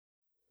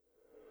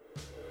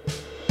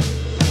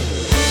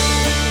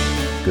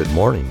Good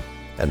morning,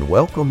 and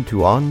welcome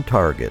to On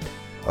Target,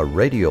 a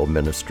radio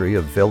ministry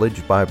of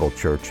Village Bible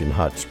Church in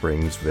Hot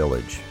Springs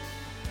Village.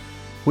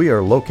 We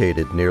are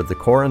located near the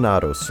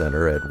Coronado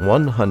Center at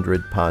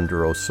 100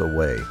 Ponderosa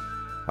Way.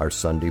 Our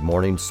Sunday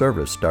morning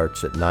service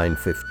starts at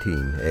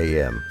 9:15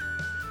 a.m.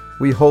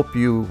 We hope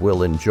you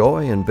will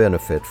enjoy and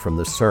benefit from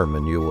the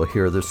sermon you will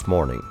hear this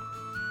morning.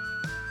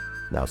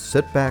 Now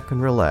sit back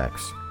and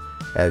relax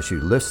as you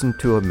listen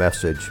to a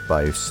message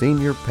by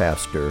Senior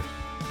Pastor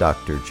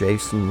Dr.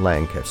 Jason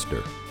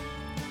Lancaster.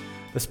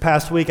 This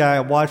past week, I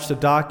watched a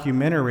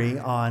documentary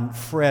on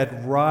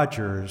Fred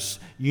Rogers.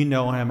 You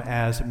know him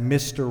as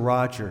Mr.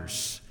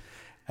 Rogers.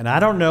 And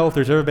I don't know if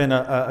there's ever been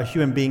a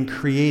human being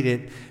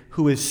created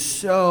who is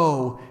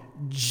so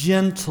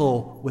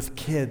gentle with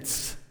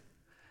kids.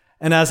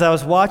 And as I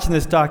was watching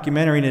this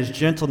documentary and his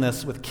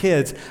gentleness with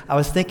kids, I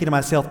was thinking to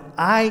myself,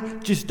 I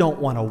just don't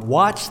want to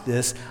watch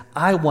this.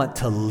 I want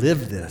to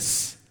live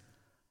this.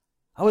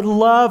 I would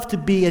love to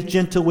be as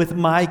gentle with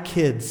my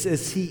kids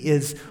as he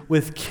is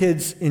with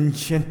kids in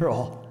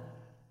general.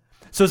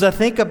 So as I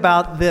think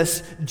about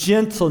this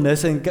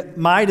gentleness and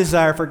my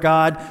desire for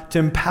God to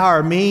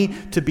empower me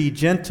to be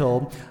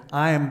gentle,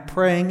 I am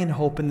praying and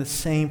hoping the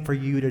same for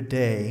you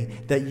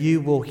today, that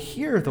you will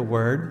hear the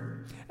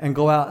word and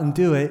go out and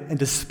do it and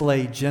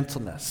display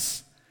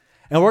gentleness.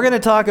 And we're going to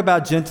talk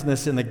about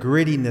gentleness in the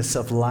grittiness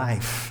of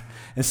life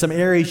and some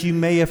areas you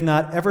may have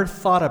not ever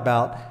thought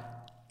about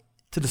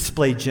to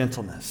display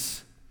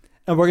gentleness.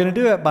 And we're going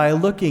to do it by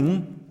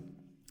looking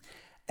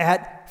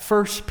at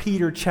 1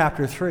 Peter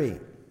chapter 3.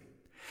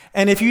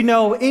 And if you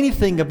know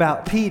anything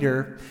about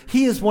Peter,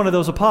 he is one of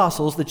those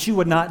apostles that you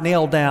would not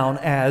nail down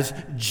as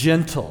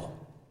gentle.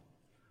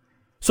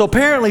 So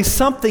apparently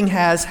something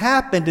has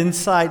happened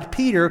inside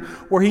Peter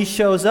where he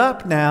shows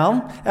up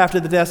now after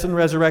the death and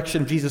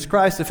resurrection of Jesus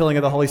Christ, the filling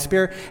of the Holy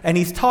Spirit, and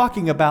he's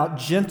talking about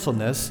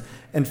gentleness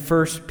in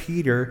 1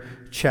 Peter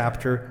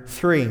chapter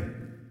 3.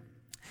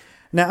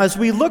 Now, as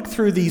we look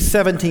through these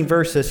 17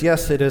 verses,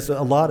 yes, it is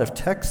a lot of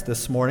text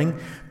this morning,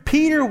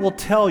 Peter will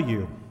tell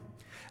you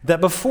that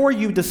before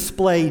you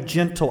display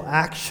gentle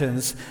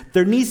actions,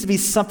 there needs to be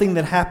something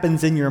that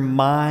happens in your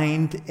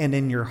mind and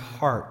in your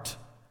heart.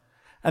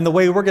 And the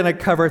way we're going to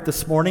cover it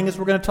this morning is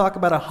we're going to talk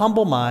about a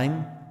humble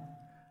mind,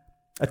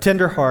 a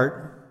tender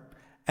heart,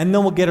 and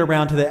then we'll get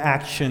around to the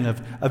action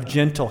of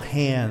gentle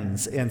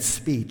hands and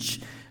speech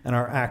and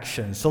our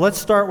actions. So let's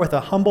start with a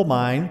humble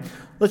mind.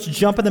 Let's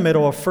jump in the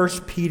middle of 1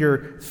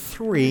 Peter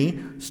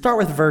 3. Start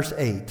with verse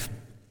 8.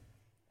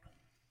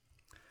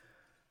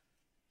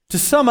 To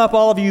sum up,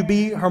 all of you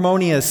be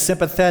harmonious,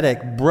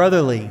 sympathetic,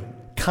 brotherly,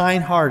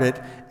 kind-hearted,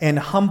 and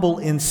humble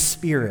in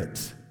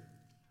spirit.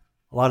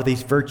 A lot of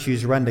these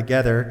virtues run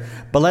together,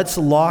 but let's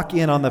lock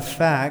in on the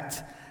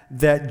fact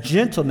that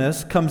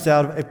gentleness comes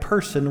out of a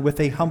person with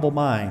a humble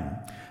mind.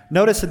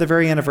 Notice at the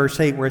very end of verse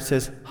 8 where it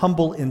says,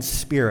 humble in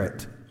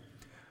spirit.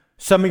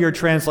 Some of your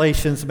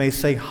translations may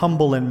say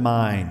humble in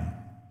mind.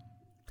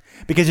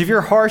 Because if you're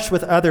harsh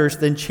with others,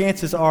 then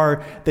chances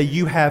are that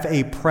you have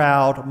a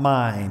proud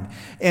mind.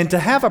 And to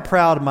have a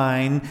proud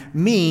mind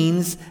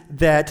means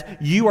that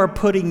you are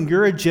putting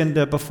your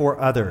agenda before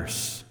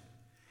others.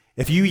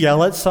 If you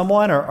yell at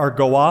someone or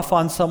go off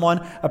on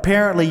someone,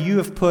 apparently you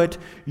have put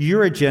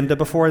your agenda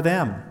before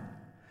them.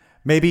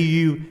 Maybe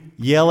you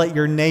yell at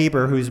your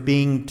neighbor who's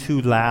being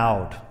too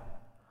loud.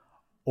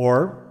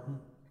 Or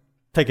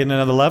take it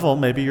another level,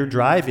 maybe you're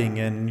driving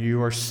and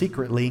you are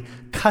secretly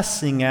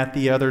cussing at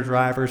the other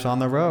drivers on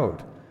the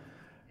road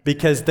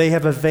because they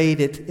have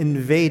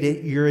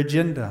invaded your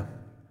agenda.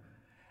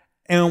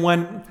 And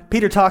when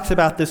Peter talks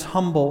about this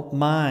humble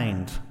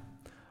mind,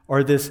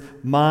 or this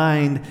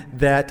mind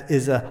that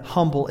is a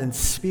humble in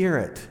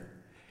spirit,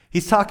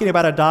 he's talking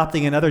about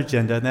adopting another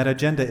agenda, and that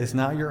agenda is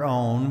not your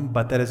own,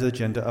 but that is the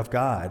agenda of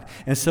God.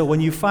 And so when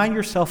you find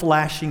yourself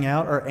lashing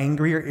out or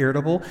angry or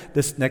irritable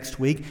this next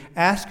week,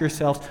 ask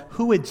yourself,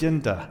 whose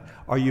agenda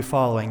are you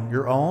following,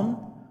 your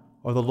own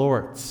or the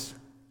Lord's?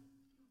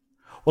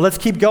 Well, let's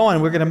keep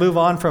going. We're going to move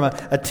on from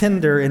a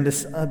tender and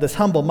this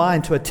humble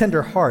mind to a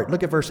tender heart.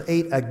 Look at verse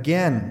 8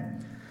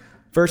 again.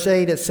 Verse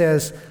 8, it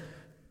says,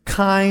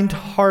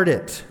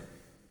 kind-hearted,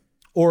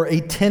 or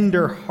a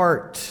tender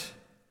heart.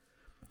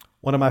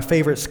 One of my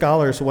favorite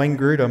scholars, Wayne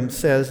Grudem,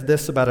 says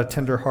this about a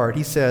tender heart.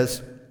 He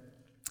says,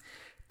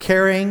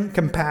 caring,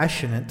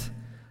 compassionate,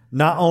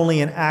 not only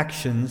in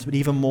actions, but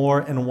even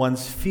more in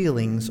one's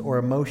feelings or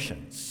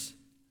emotions.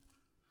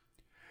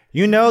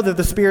 You know that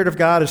the Spirit of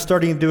God is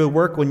starting to do a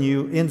work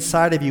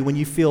inside of you when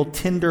you feel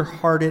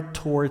tender-hearted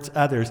towards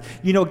others.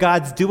 You know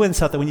God's doing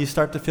something when you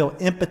start to feel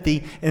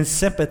empathy and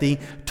sympathy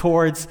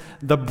towards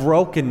the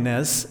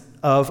brokenness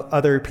of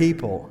other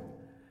people.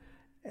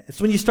 It's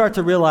when you start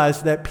to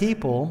realize that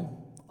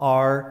people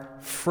are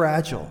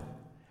fragile.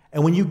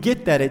 And when you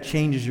get that, it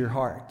changes your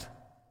heart.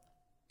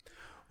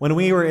 When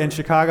we were in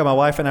Chicago, my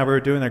wife and I were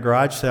doing a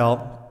garage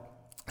sale,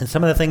 And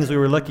some of the things we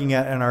were looking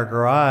at in our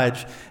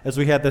garage is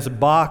we had this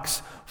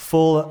box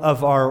full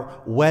of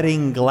our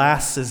wedding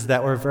glasses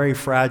that were very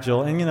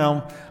fragile.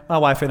 And, my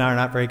wife and I are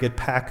not very good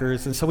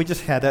packers. And so we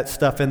just had that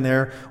stuff in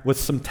there with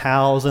some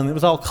towels, and it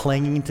was all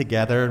clinging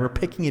together. And we're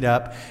picking it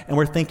up, and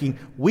we're thinking,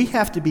 we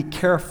have to be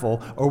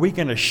careful, or we're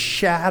going to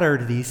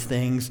shatter these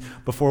things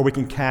before we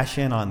can cash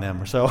in on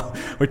them. So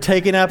we're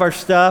taking up our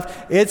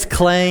stuff. It's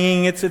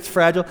clanging. It's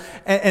fragile.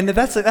 And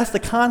that's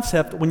the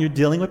concept when you're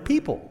dealing with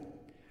people.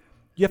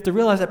 You have to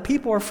realize that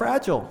people are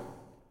fragile.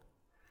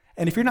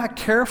 And if you're not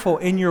careful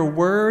in your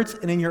words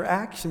and in your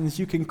actions,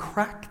 you can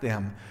crack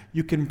them.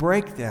 You can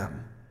break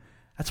them.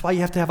 That's why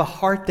you have to have a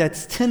heart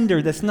that's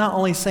tender, that's not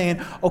only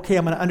saying, okay,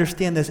 I'm going to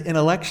understand this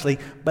intellectually,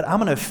 but I'm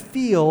going to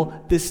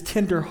feel this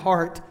tender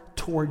heart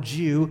towards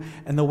you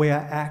and the way I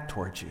act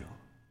towards you.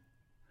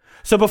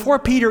 So before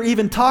Peter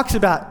even talks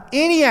about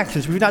any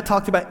actions, we've not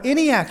talked about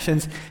any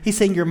actions, he's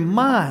saying your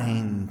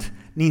mind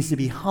needs to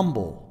be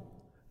humble,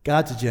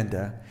 God's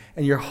agenda,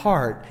 and your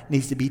heart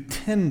needs to be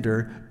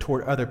tender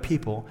toward other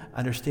people.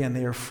 Understand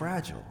they are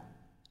fragile.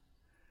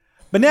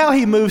 But now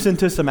he moves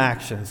into some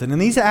actions. And in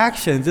these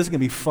actions, this is going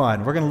to be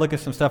fun. We're going to look at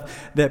some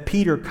stuff that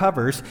Peter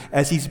covers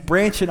as he's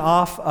branching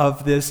off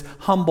of this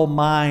humble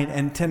mind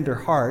and tender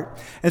heart.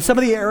 And some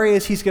of the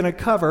areas he's going to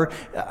cover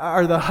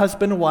are the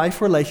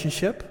husband-wife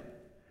relationship.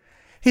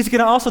 He's going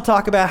to also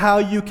talk about how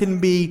you can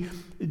be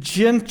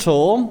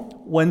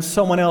gentle when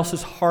someone else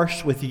is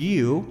harsh with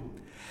you.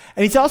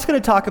 And he's also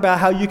going to talk about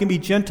how you can be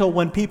gentle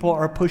when people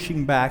are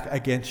pushing back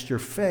against your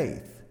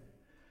faith.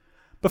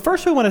 But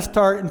first we want to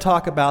start and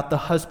talk about the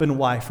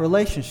husband-wife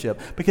relationship,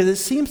 because it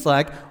seems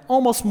like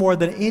almost more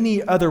than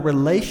any other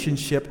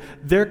relationship,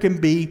 there can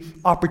be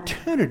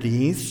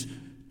opportunities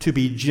to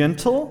be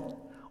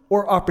gentle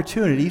or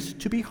opportunities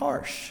to be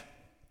harsh.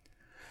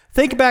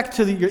 Think back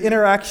to your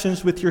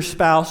interactions with your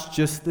spouse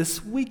just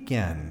this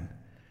weekend.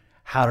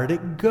 How did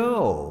it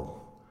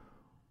go?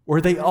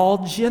 Were they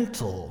all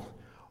gentle?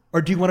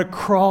 Or do you want to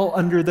crawl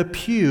under the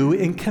pew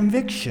in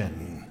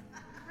conviction?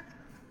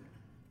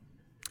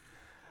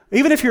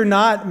 Even if you're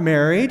not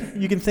married,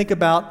 you can think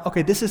about,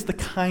 okay, this is the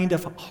kind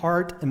of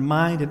heart and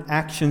mind and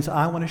actions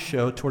I want to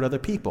show toward other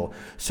people.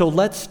 So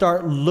let's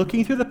start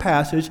looking through the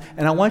passage,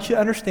 and I want you to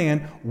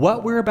understand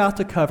what we're about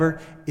to cover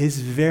is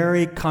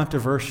very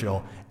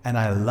controversial, and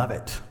I love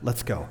it.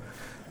 Let's go.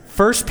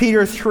 1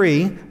 Peter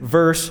 3,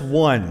 verse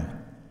 1.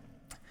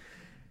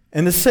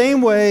 In the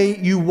same way,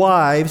 you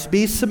wives,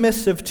 be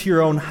submissive to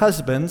your own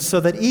husbands, so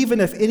that even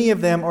if any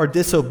of them are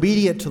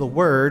disobedient to the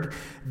word,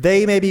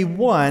 they may be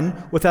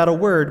won without a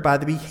word by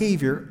the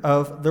behavior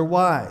of their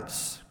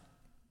wives.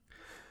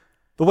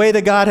 The way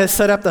that God has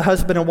set up the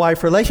husband and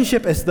wife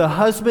relationship is the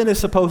husband is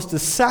supposed to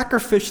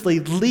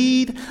sacrificially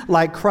lead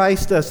like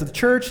Christ does to the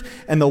church,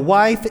 and the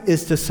wife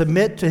is to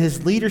submit to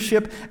his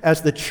leadership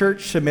as the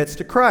church submits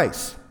to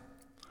Christ.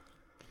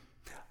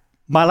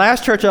 My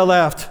last church I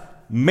left,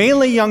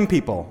 mainly young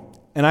people,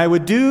 and I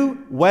would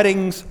do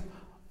weddings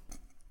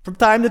from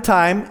time to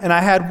time, and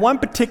I had one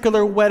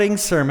particular wedding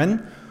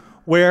sermon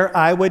where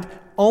I would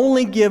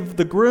only give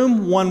the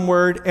groom one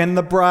word and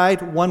the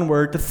bride one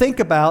word to think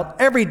about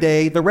every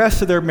day the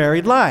rest of their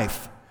married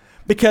life.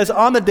 Because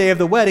on the day of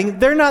the wedding,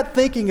 they're not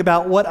thinking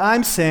about what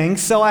I'm saying,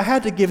 so I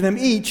had to give them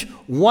each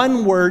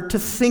one word to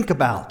think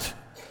about.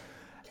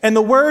 And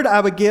the word I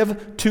would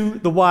give to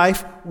the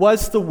wife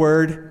was the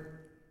word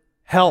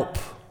help.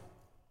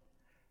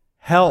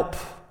 Help.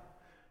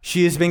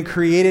 She has been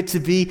created to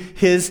be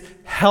his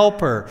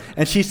helper,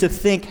 and she's to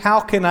think, how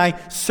can I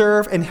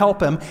serve and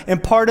help him?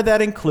 And part of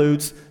that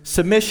includes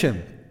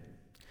submission.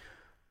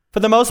 For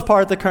the most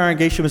part, the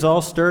congregation was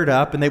all stirred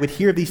up, and they would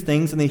hear these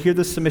things, and they'd hear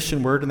the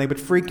submission word, and they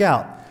would freak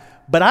out.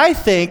 But I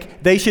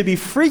think they should be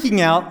freaking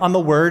out on the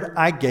word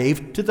I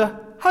gave to the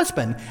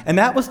husband, and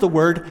that was the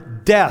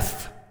word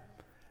death.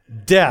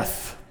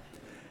 Death.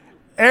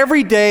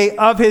 Every day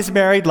of his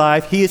married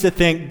life, he is to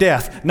think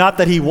death. Not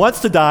that he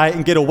wants to die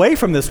and get away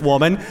from this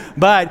woman,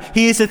 but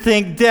he is to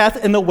think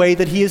death in the way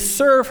that he has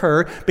served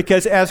her,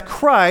 because as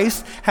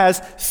Christ has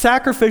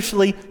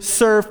sacrificially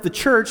served the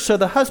church, so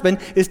the husband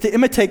is to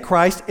imitate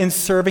Christ in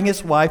serving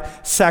his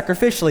wife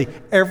sacrificially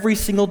every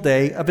single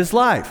day of his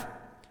life.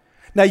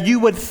 Now, you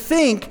would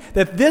think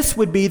that this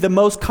would be the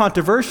most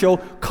controversial,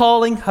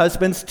 calling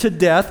husbands to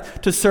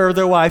death to serve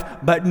their wife,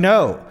 but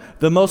no.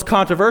 The most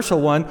controversial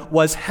one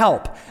was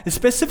help, and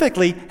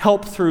specifically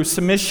help through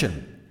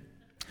submission.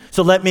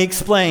 So let me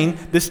explain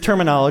this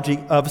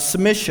terminology of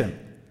submission.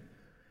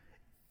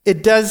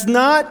 It does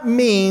not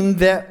mean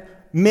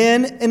that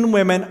men and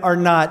women are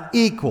not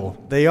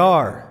equal. They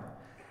are.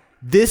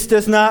 This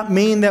does not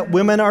mean that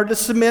women are to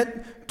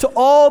submit to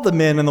all the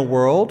men in the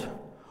world,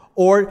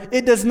 or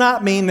it does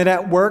not mean that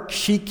at work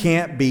she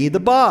can't be the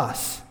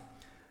boss.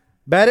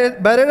 But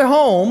at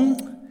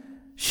home,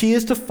 she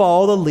is to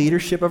follow the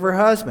leadership of her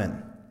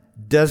husband.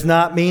 Does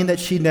not mean that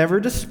she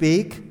never to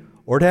speak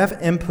or to have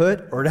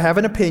input or to have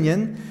an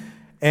opinion.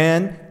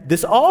 And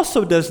this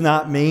also does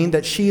not mean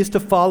that she is to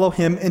follow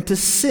him into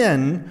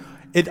sin.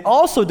 It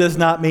also does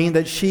not mean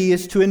that she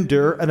is to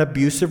endure an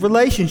abusive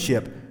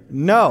relationship.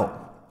 No.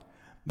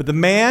 But the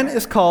man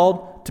is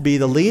called to be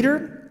the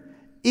leader,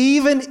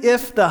 even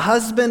if the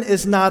husband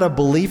is not a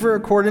believer,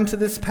 according to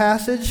this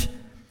passage.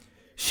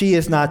 She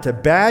is not to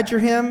badger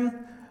him,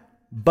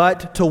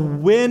 but to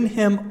win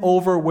him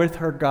over with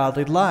her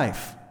godly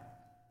life.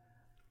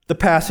 The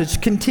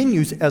passage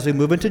continues as we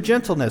move into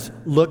gentleness.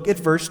 Look at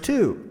verse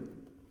 2.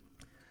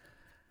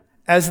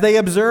 As they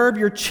observe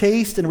your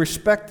chaste and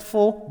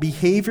respectful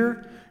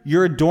behavior,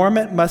 your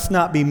adornment must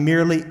not be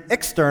merely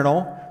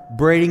external,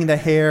 braiding the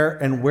hair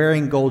and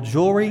wearing gold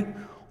jewelry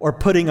or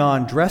putting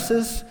on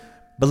dresses,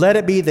 but let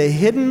it be the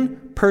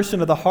hidden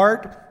person of the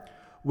heart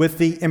with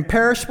the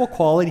imperishable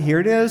quality, here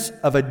it is,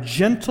 of a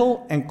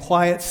gentle and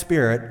quiet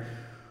spirit,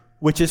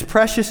 which is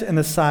precious in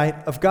the sight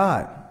of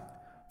God.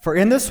 For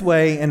in this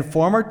way, in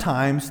former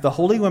times, the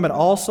holy women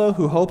also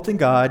who hoped in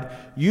God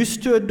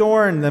used to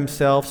adorn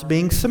themselves,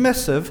 being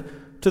submissive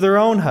to their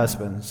own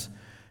husbands,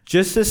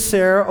 just as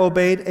Sarah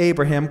obeyed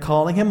Abraham,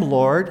 calling him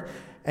Lord,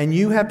 and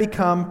you have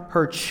become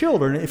her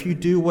children if you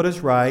do what is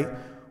right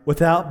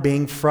without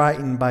being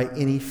frightened by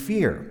any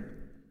fear.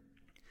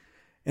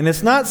 And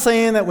it's not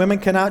saying that women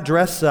cannot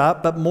dress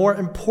up, but more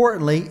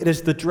importantly, it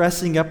is the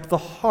dressing up of the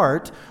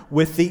heart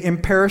with the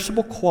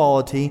imperishable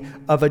quality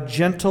of a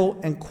gentle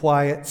and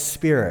quiet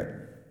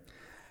spirit.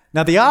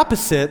 Now, the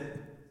opposite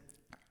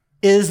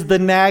is the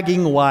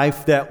nagging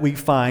wife that we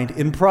find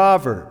in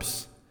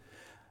Proverbs.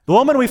 The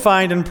woman we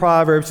find in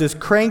Proverbs is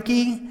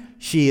cranky,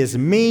 she is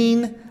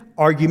mean,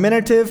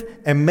 argumentative,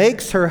 and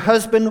makes her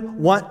husband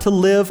want to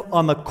live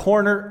on the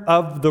corner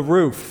of the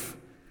roof.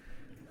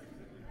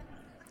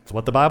 That's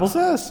what the Bible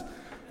says.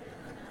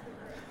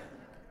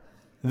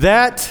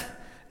 That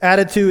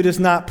attitude is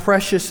not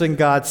precious in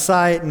God's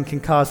sight and can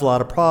cause a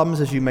lot of problems,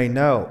 as you may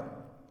know.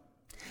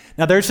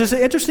 Now, there's this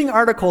interesting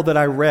article that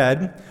I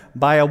read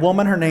by a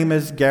woman. Her name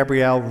is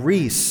Gabrielle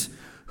Reese,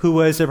 who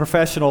was a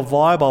professional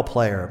volleyball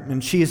player,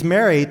 and she is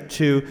married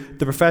to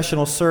the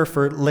professional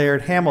surfer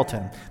Laird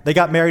Hamilton. They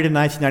got married in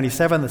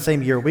 1997, the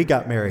same year we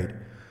got married.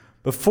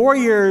 But 4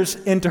 years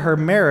into her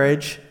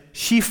marriage,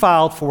 she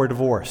filed for a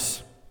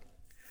divorce.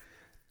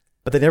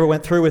 But they never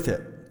went through with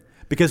it.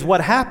 Because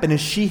what happened is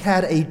she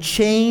had a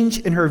change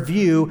in her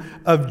view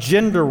of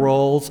gender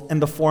roles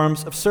and the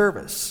forms of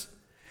service.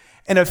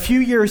 And a few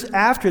years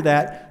after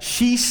that,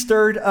 she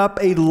stirred up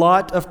a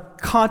lot of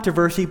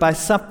controversy by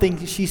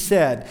something she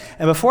said.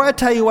 And before I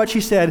tell you what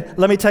she said,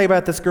 let me tell you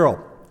about this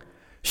girl.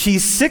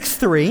 She's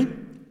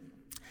 6'3",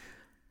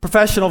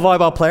 professional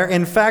volleyball player.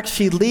 In fact,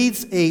 she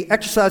leads an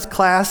exercise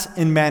class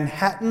in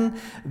Manhattan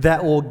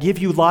that will give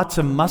you lots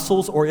of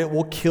muscles or it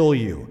will kill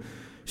you.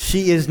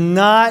 She is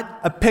not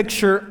a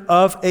picture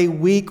of a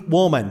weak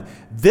woman.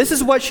 This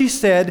is what she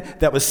said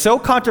that was so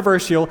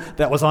controversial,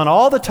 that was on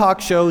all the talk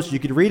shows. You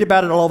could read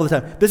about it all over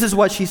the time. This is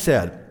what she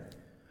said.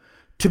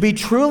 To be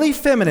truly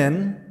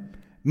feminine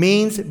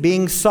means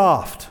being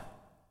soft,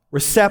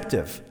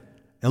 receptive,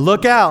 and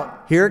look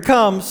out, here it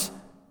comes,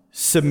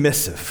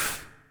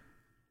 submissive.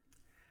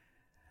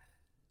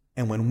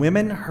 And when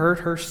women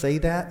heard her say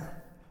that,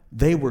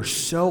 they were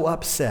so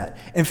upset.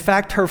 In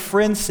fact, her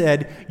friend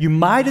said, you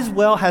might as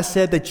well have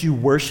said that you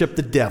worship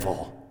the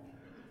devil.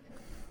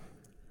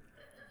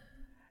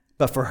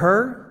 But for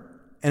her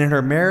and in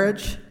her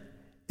marriage,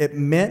 it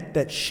meant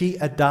that she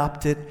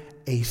adopted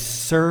a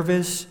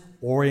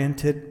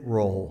service-oriented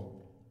role.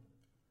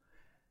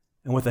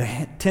 And with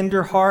a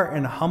tender heart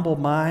and a humble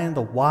mind,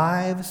 the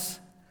wives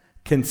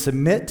can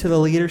submit to the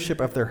leadership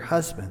of their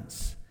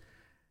husbands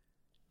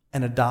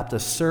and adopt a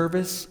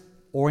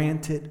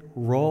service-oriented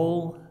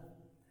role.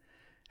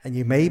 And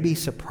you may be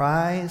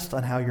surprised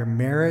on how your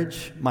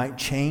marriage might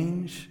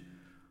change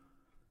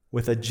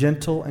with a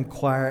gentle and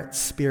quiet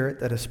spirit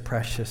that is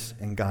precious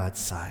in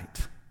God's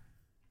sight.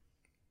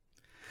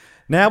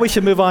 Now we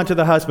should move on to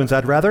the husbands.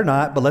 I'd rather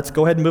not, but let's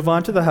go ahead and move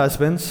on to the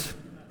husbands.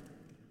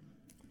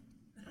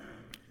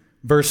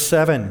 Verse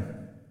 7.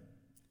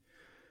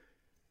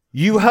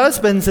 You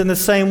husbands, in the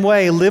same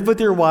way, live with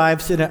your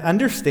wives in an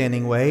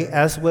understanding way,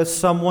 as with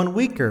someone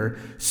weaker,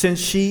 since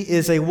she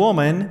is a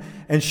woman,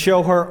 and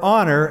show her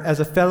honor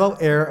as a fellow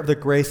heir of the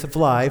grace of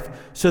life,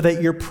 so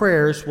that your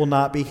prayers will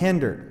not be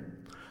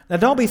hindered. Now,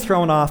 don't be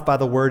thrown off by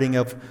the wording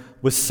of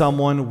with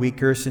someone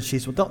weaker, since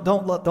she's.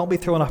 Don't be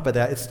thrown off by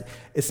that.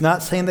 It's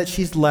not saying that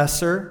she's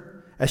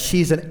lesser, as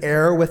she's an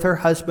heir with her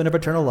husband of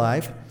eternal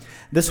life.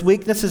 This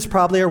weakness is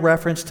probably a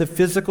reference to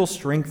physical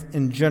strength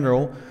in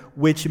general,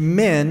 which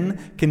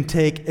men can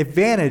take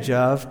advantage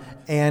of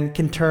and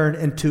can turn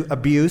into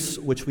abuse,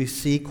 which we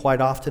see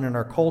quite often in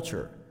our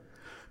culture.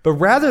 But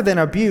rather than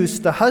abuse,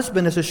 the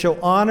husband is to show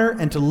honor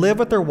and to live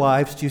with their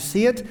wives, do you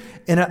see it?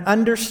 In an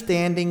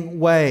understanding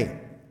way.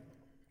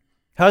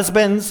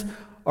 Husbands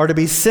are to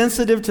be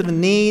sensitive to the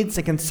needs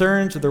and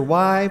concerns of their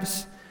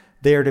wives.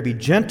 They are to be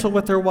gentle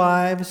with their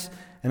wives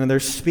and in their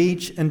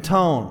speech and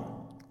tone.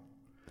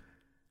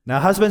 Now,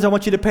 husbands, I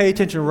want you to pay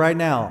attention right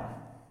now.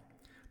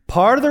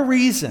 Part of the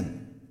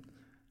reason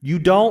you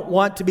don't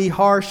want to be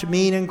harsh,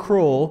 mean, and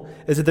cruel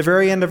is at the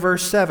very end of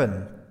verse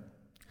 7.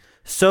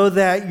 So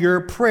that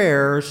your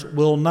prayers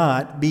will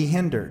not be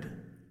hindered.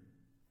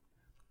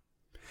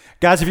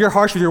 Guys, if you're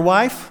harsh with your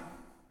wife,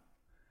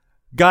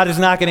 God is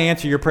not going to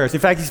answer your prayers. In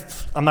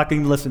fact, I'm not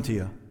going to listen to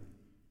you.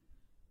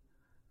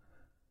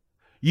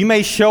 You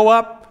may show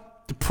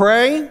up to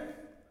pray,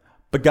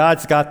 but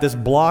God's got this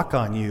block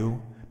on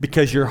you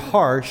because you're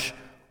harsh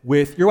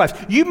with your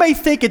wife. You may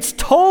think it's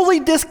totally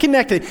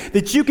disconnected,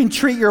 that you can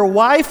treat your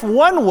wife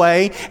one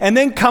way and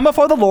then come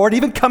before the Lord,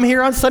 even come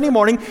here on Sunday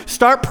morning,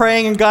 start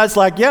praying, and God's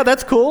like, yeah,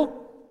 that's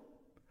cool.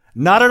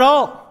 Not at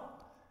all.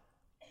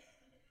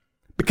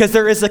 Because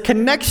there is a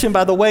connection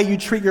by the way you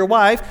treat your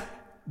wife,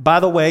 by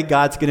the way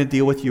God's going to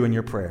deal with you in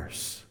your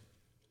prayers.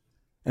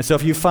 And so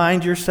if you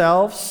find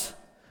yourselves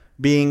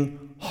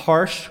being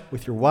harsh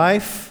with your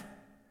wife,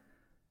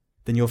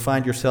 then you'll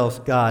find yourselves,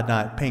 God,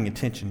 not paying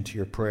attention to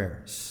your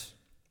prayers.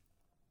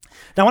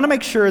 Now, I want to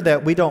make sure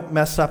that we don't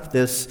mess up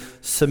this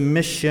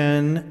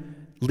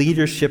submission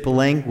leadership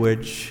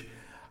language.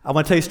 I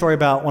want to tell you a story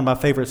about one of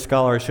my favorite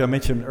scholars who I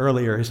mentioned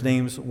earlier. His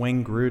name's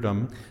Wayne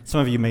Grudem.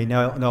 Some of you may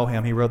know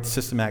him. He wrote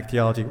Systematic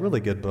Theology, really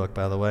good book,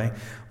 by the way.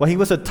 Well, he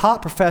was a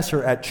top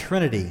professor at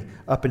Trinity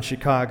up in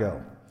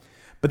Chicago.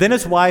 But then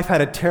his wife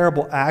had a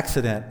terrible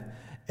accident,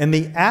 and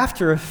the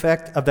after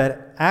effect of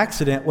that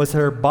accident was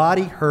her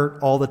body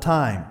hurt all the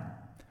time.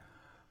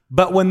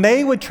 But when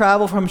they would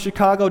travel from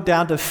Chicago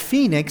down to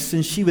Phoenix,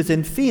 and she was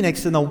in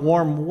Phoenix in the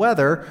warm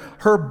weather,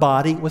 her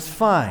body was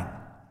fine.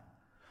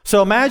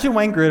 So imagine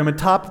Wayne Grudem at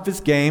top of his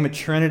game at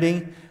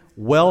Trinity,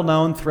 well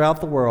known throughout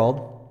the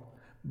world.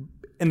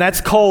 And that's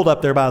cold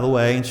up there, by the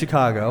way, in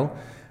Chicago.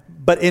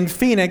 But in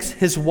Phoenix,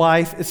 his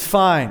wife is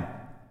fine.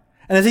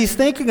 And as he's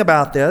thinking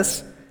about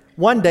this,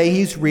 one day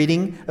he's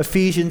reading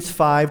Ephesians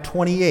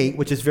 5:28,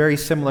 which is very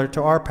similar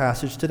to our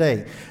passage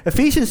today.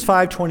 Ephesians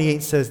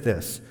 5:28 says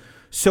this,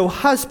 "So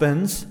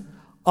husbands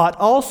ought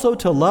also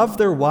to love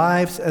their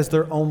wives as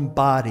their own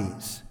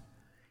bodies.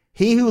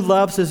 He who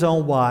loves his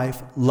own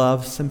wife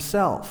loves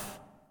himself."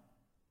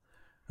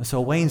 And so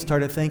Wayne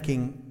started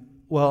thinking,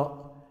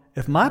 well,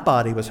 if my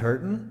body was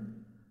hurting,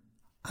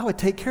 I would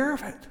take care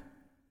of it.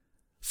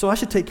 So I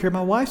should take care of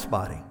my wife's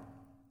body.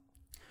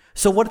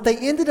 So what they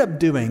ended up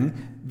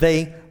doing,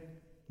 they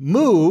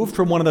moved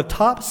from one of the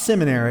top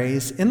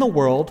seminaries in the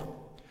world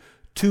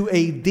to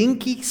a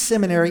dinky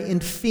seminary in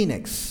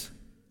Phoenix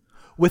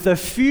with a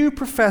few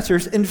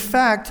professors. In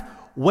fact,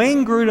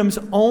 Wayne Grudem's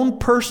own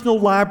personal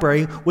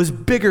library was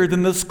bigger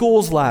than the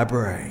school's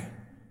library.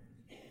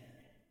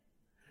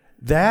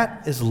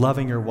 That is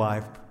loving your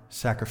wife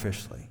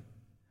sacrificially.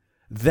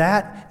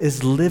 That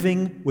is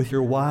living with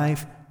your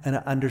wife in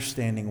an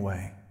understanding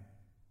way.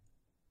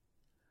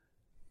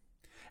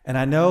 And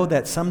I know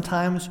that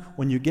sometimes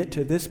when you get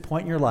to this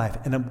point in your life,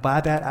 and by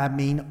that I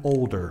mean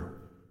older,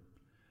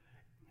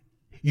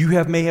 you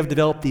may have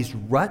developed these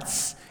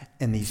ruts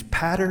and these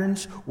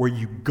patterns where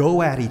you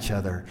go at each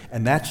other,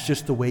 and that's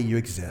just the way you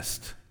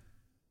exist.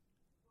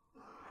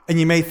 And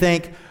you may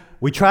think,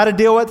 we try to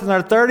deal with it in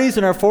our 30s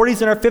and our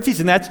 40s and our 50s,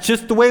 and that's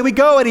just the way we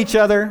go at each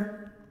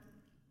other.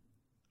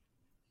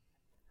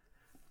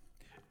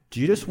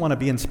 Do you just want to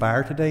be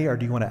inspired today, or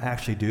do you want to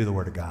actually do the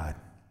Word of God?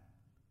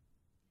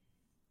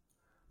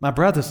 My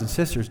brothers and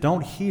sisters,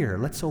 don't hear.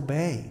 Let's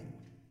obey.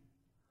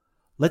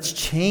 Let's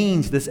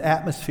change this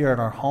atmosphere in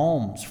our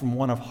homes from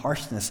one of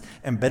harshness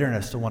and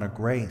bitterness to one of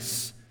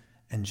grace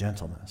and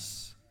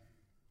gentleness.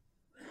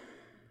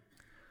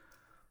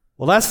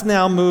 Well, let's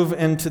now move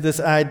into this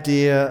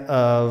idea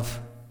of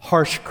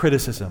harsh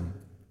criticism.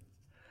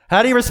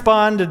 How do you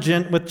respond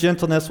with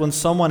gentleness when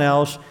someone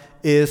else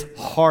is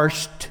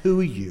harsh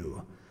to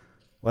you?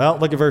 Well,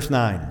 look at verse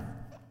 9.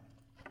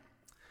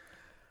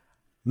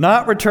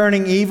 "Not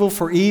returning evil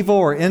for evil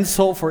or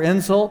insult for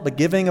insult, but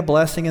giving a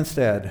blessing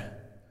instead.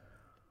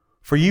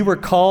 For you were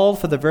called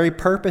for the very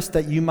purpose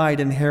that you might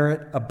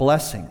inherit a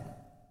blessing.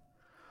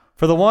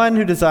 For the one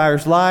who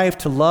desires life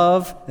to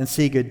love and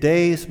see good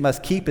days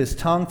must keep his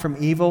tongue from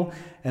evil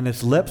and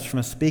his lips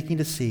from speaking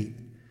deceit.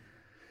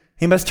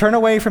 He must turn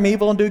away from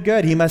evil and do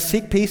good. He must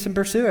seek peace and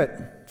pursue it.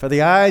 For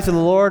the eyes of the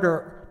Lord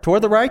are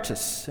toward the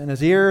righteous, and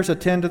his ears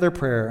attend to their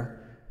prayer.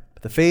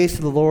 But the face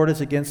of the Lord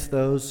is against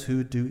those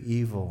who do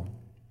evil."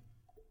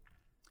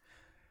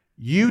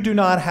 You do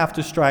not have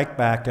to strike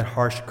back at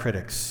harsh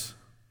critics.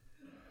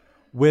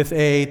 With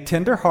a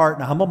tender heart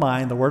and a humble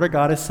mind, the Word of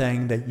God is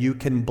saying that you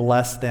can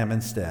bless them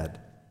instead.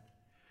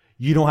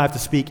 You don't have to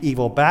speak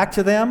evil back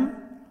to them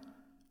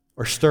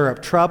or stir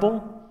up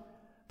trouble.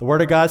 The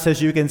Word of God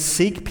says you can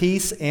seek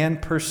peace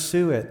and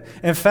pursue it.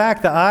 In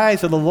fact, the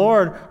eyes of the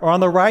Lord are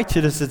on the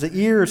righteous, his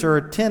ears are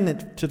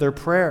attentive to their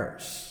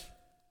prayers.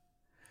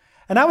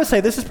 And I would say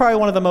this is probably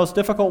one of the most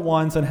difficult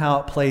ones in how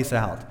it plays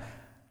out.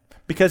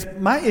 Because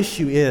my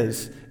issue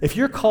is, if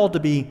you're called to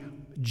be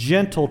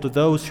gentle to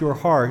those who are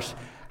harsh,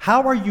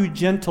 how are you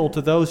gentle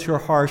to those who are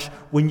harsh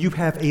when you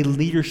have a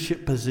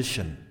leadership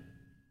position?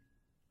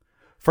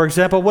 For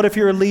example, what if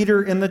you're a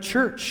leader in the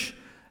church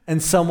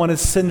and someone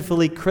is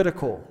sinfully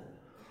critical?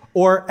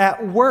 Or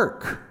at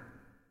work,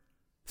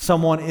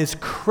 someone is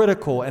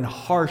critical and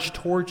harsh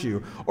towards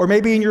you. Or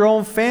maybe in your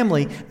own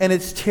family and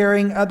it's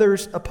tearing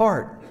others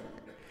apart.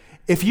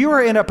 If you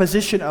are in a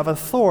position of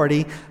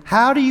authority,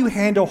 how do you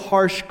handle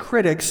harsh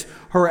critics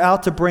who are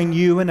out to bring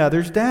you and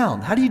others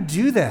down? How do you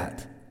do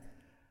that?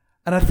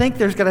 And I think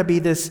there's got to be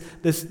this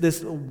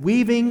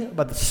weaving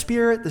by the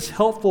Spirit, this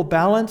helpful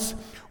balance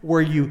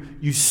where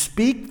you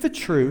speak the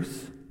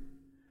truth,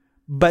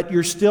 but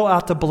you're still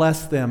out to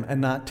bless them and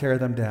not tear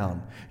them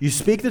down. You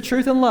speak the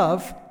truth in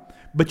love,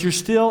 but you're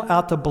still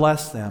out to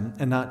bless them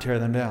and not tear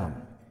them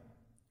down.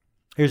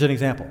 Here's an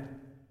example.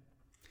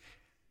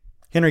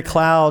 Henry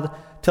Cloud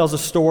tells a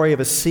story of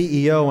a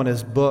CEO in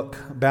his book,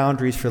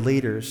 Boundaries for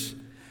Leaders.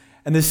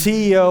 And the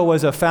CEO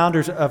was a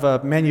founder of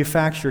a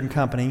manufacturing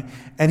company,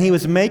 and he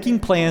was making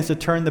plans to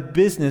turn the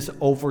business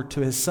over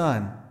to his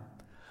son.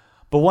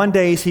 But one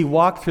day as he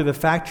walked through the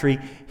factory,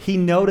 he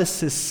noticed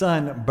his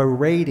son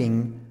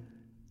berating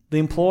the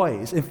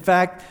employees. In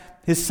fact,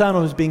 his son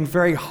was being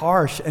very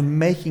harsh and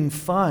making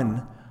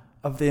fun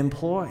of the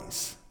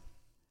employees.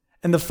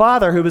 And the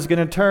father, who was going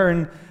to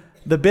turn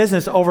the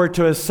business over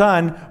to his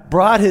son,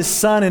 brought his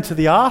son into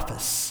the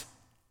office.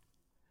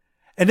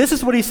 And this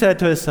is what he said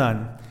to his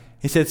son.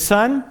 He said,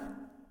 "Son,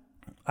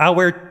 I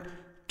wear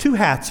 2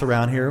 hats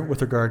around here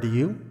with regard to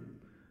you.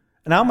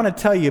 And I'm going to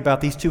tell you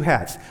about these 2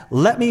 hats.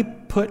 Let me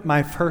put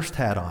my first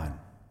hat on.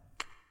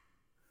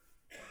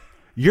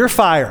 You're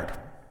fired.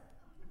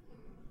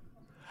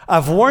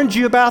 I've warned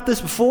you about this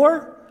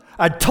before.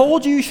 I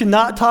told you should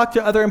not talk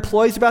to other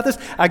employees about this.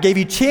 I gave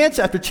you chance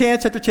after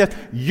chance after chance.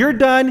 You're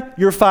done.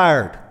 You're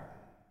fired."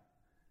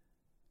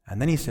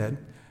 And then he said,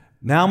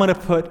 "Now I'm going to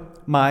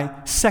put my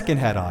second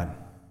hat on.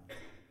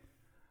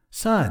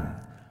 Son,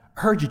 I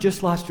heard you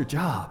just lost your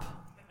job.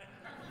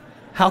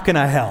 How can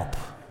I help?"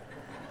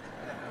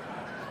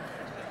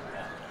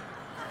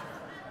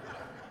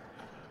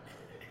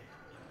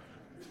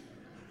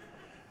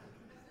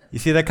 You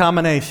see that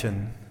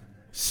combination?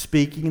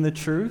 Speaking the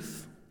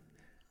truth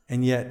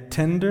and yet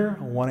tender,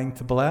 wanting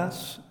to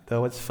bless,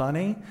 though it's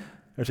funny.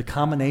 There's a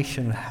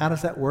combination. How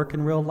does that work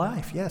in real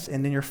life? Yes,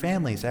 and in your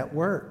families, at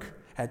work,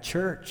 at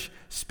church.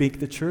 Speak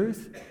the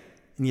truth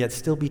and yet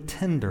still be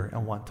tender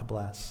and want to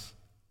bless.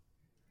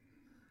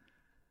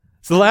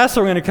 So the last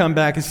one we're going to come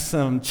back is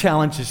some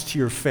challenges to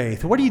your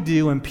faith. What do you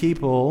do when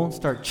people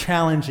start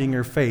challenging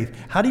your faith?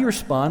 How do you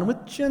respond?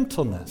 With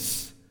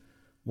gentleness.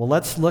 Well,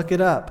 let's look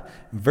it up.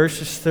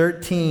 Verses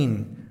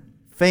 13,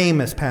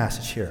 famous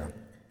passage here.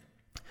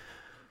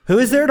 "Who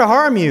is there to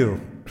harm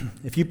you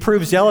if you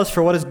prove zealous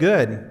for what is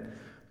good?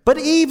 But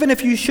even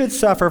if you should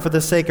suffer for the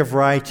sake of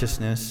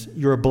righteousness,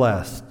 you are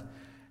blessed.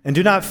 And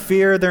do not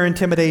fear their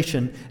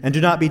intimidation, and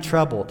do not be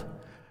troubled.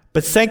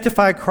 But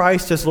sanctify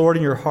Christ as Lord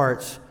in your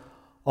hearts,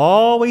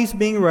 always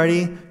being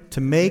ready to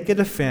make a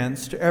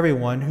defense to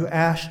everyone who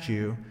asks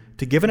you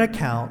to give an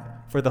account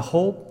for the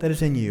hope that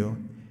is in you,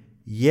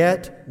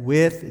 yet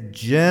with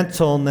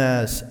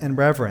gentleness and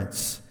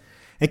reverence.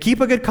 And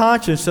keep a good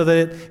conscience, so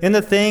that in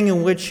the thing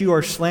in which you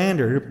are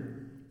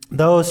slandered,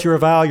 those who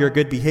revile your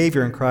good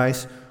behavior in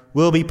Christ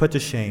will be put to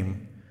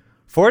shame.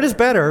 For it is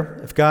better,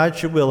 if God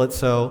should will it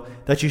so,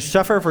 that you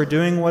suffer for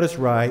doing what is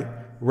right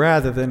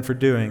rather than for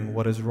doing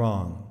what is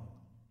wrong."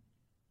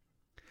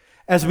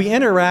 As we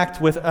interact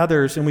with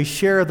others and we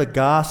share the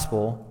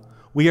gospel,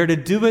 we are to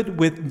do it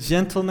with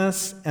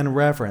gentleness and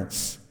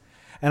reverence.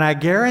 And I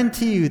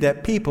guarantee you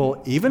that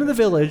people, even in the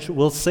village,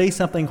 will say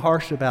something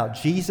harsh about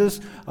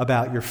Jesus,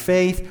 about your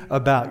faith,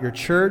 about your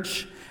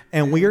church,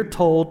 and we are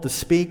told to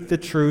speak the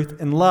truth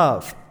in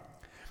love.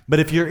 But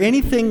if you're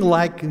anything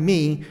like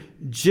me,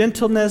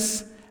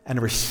 gentleness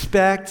and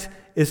respect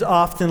is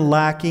often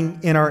lacking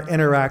in our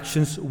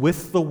interactions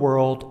with the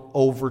world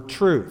over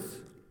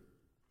truth.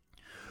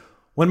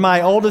 When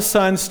my oldest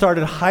son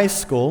started high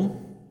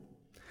school,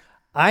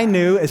 I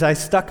knew as I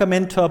stuck him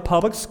into a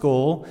public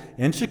school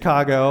in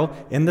Chicago,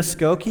 in the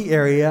Skokie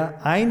area,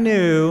 I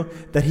knew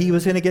that he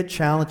was going to get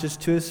challenges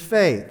to his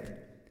faith.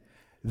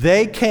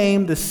 They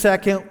came the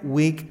second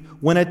week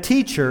when a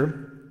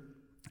teacher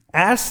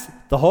asked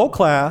the whole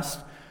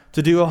class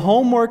to do a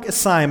homework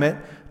assignment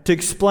to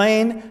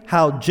explain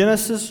how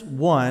Genesis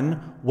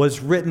 1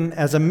 was written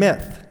as a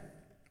myth.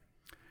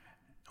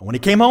 And when he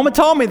came home and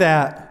told me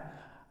that,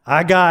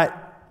 I got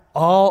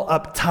all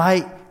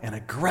uptight and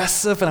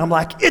aggressive, and I'm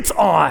like, "It's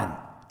on.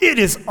 It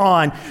is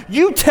on.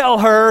 You tell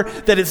her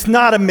that it's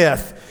not a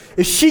myth.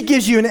 If she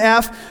gives you an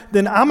F,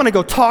 then I'm going to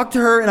go talk to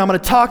her, and I'm going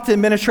to talk to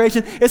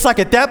administration." It's like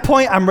at that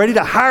point, I'm ready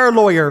to hire a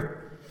lawyer.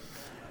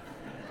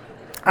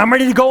 I'm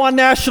ready to go on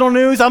national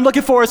news. I'm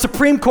looking for a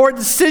Supreme Court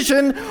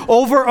decision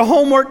over a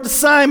homework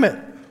assignment.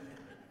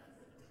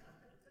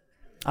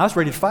 I was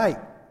ready to fight.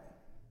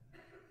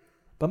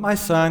 But my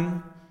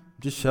son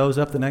just shows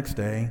up the next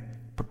day,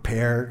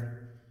 prepared.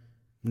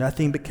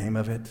 Nothing became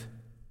of it.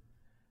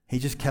 He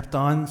just kept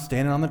on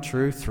standing on the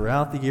truth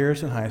throughout the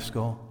years in high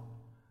school.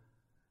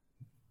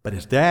 But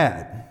his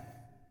dad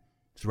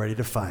is ready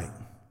to fight.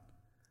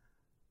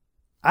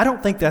 I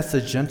don't think that's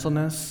the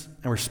gentleness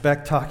and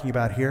respect talking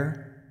about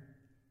here.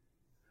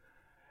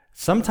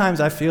 Sometimes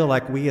I feel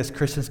like we as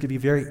Christians can be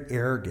very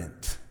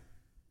arrogant.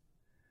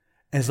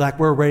 And it's like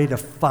we're ready to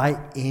fight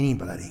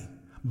anybody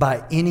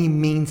by any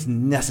means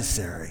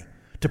necessary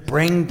to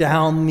bring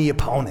down the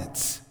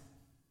opponents.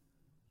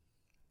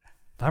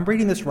 If I'm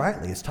reading this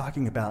rightly, it's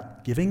talking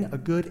about giving a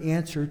good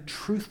answer,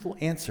 truthful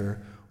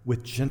answer,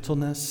 with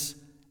gentleness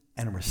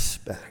and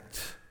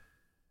respect.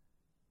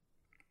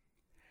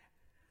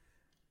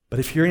 But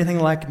if you're anything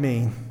like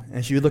me,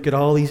 as you look at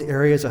all these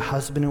areas of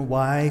husband and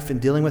wife and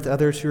dealing with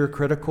others who are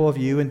critical of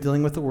you and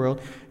dealing with the world,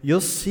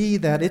 you'll see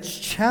that it's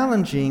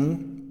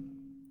challenging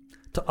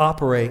to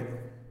operate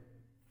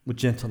with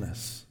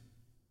gentleness.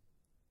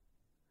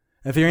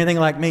 If you're anything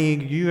like me,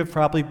 you have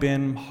probably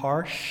been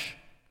harsh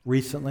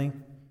recently,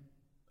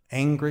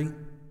 angry,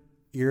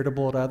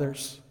 irritable at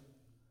others.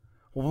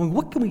 Well,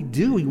 what can we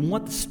do? We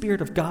want the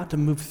Spirit of God to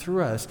move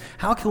through us.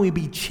 How can we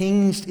be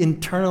changed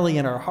internally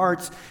in our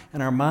hearts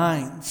and our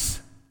minds?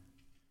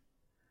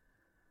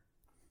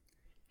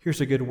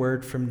 Here's a good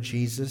word from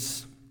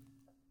Jesus.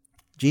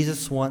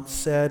 Jesus once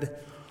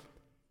said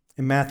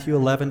in Matthew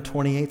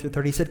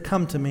 11:28-30, he said,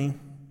 "Come to me,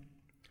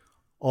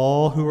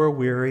 all who are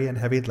weary and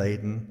heavy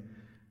laden,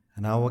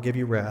 and I will give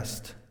you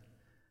rest.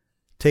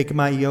 Take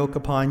my yoke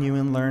upon you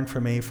and learn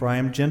from me, for I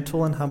am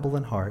gentle and humble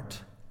in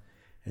heart,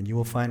 and you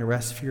will find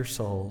rest for your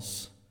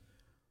souls.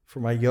 For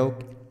my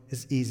yoke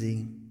is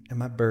easy and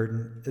my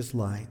burden is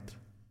light."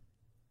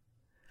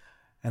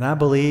 And I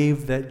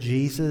believe that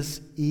Jesus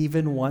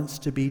even wants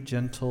to be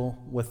gentle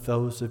with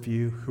those of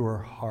you who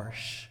are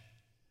harsh.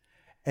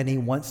 And he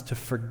wants to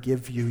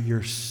forgive you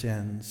your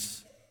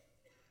sins.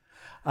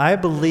 I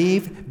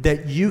believe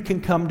that you can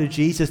come to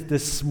Jesus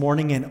this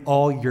morning in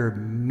all your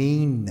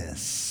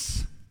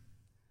meanness.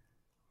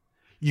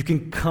 You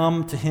can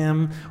come to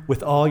him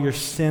with all your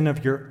sin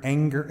of your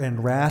anger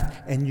and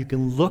wrath, and you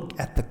can look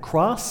at the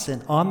cross,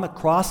 and on the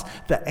cross,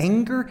 the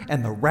anger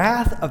and the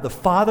wrath of the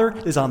Father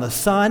is on the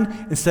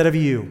Son instead of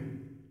you.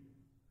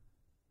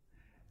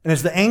 And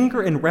as the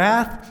anger and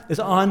wrath is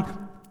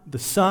on the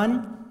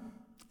Son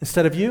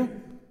instead of you,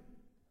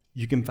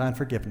 you can find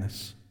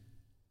forgiveness.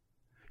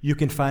 You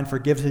can find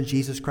forgiveness in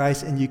Jesus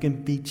Christ, and you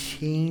can be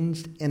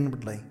changed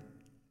inwardly.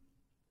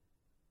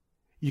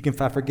 You can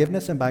find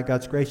forgiveness, and by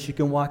God's grace, you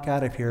can walk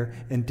out of here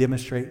and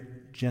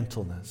demonstrate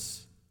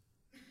gentleness.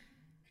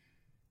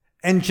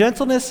 And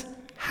gentleness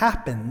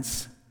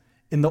happens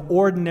in the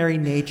ordinary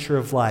nature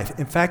of life.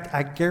 In fact,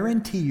 I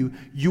guarantee you,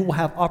 you will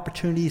have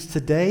opportunities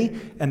today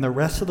and the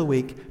rest of the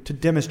week to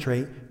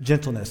demonstrate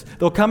gentleness.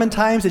 There'll come in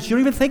times that you don't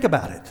even think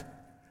about it.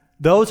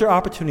 Those are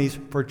opportunities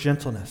for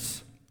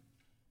gentleness.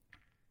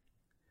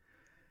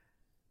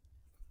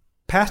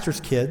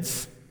 Pastors'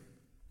 kids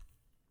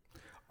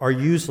are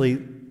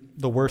usually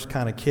the worst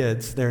kind of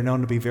kids. They're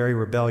known to be very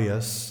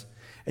rebellious.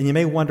 And you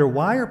may wonder,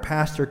 why are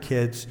pastor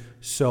kids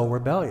so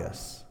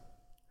rebellious?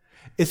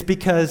 It's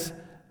because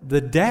the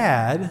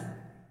dad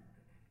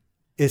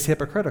is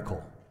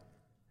hypocritical.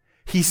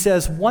 He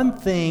says one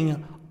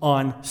thing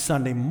on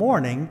Sunday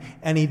morning,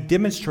 and he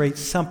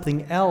demonstrates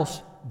something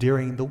else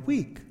during the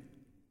week.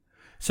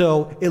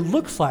 So it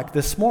looks like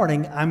this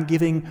morning I'm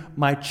giving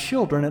my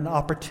children an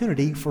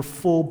opportunity for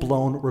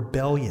full-blown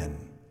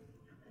rebellion.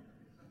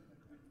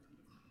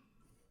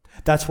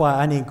 That's why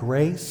I need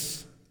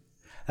grace.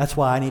 That's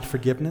why I need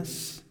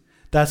forgiveness.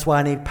 That's why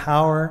I need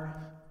power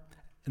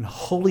and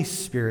Holy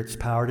Spirit's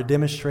power to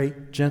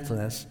demonstrate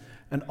gentleness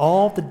and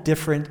all the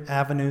different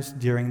avenues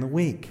during the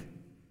week.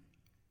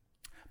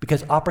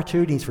 Because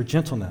opportunities for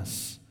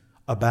gentleness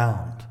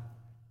abound.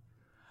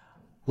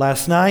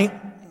 Last night,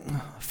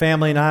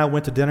 family and I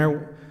went to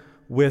dinner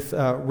with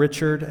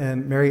Richard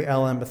and Mary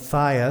Ellen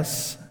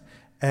Matthias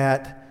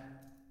at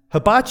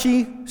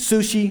Hibachi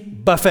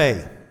Sushi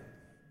Buffet.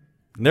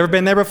 Never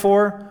been there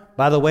before?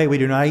 By the way, we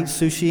do not eat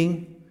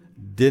sushi.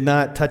 Did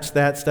not touch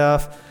that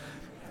stuff.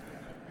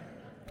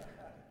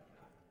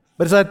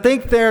 But as I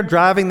think there,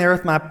 driving there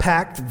with my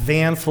packed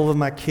van full of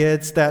my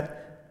kids,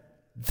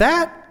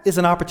 that is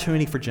an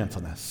opportunity for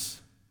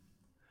gentleness.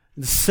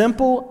 The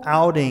simple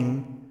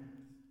outing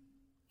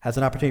has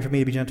an opportunity for me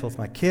to be gentle with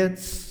my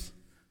kids,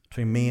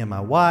 between me and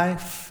my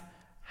wife.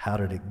 How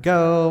did it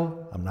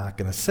go? I'm not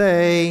going to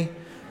say.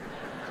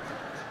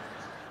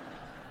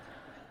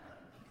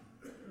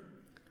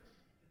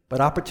 But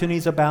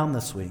opportunities abound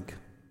this week.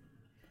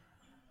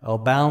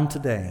 Abound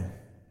today.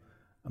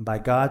 And by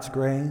God's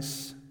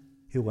grace,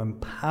 he will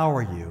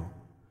empower you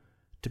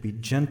to be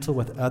gentle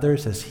with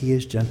others as he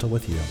is gentle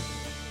with you.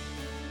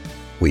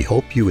 We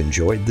hope you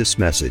enjoyed this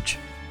message.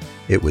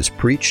 It was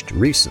preached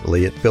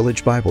recently at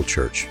Village Bible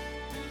Church.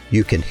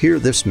 You can hear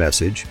this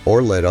message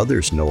or let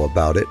others know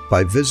about it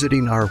by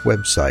visiting our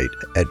website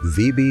at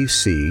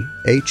vbchsv.org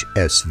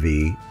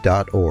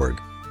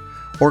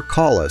or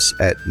call us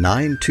at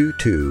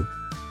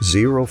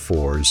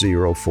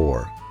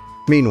 922-0404.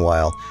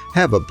 Meanwhile,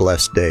 have a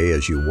blessed day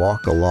as you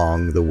walk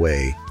along the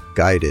way,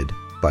 guided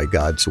by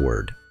God's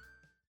Word.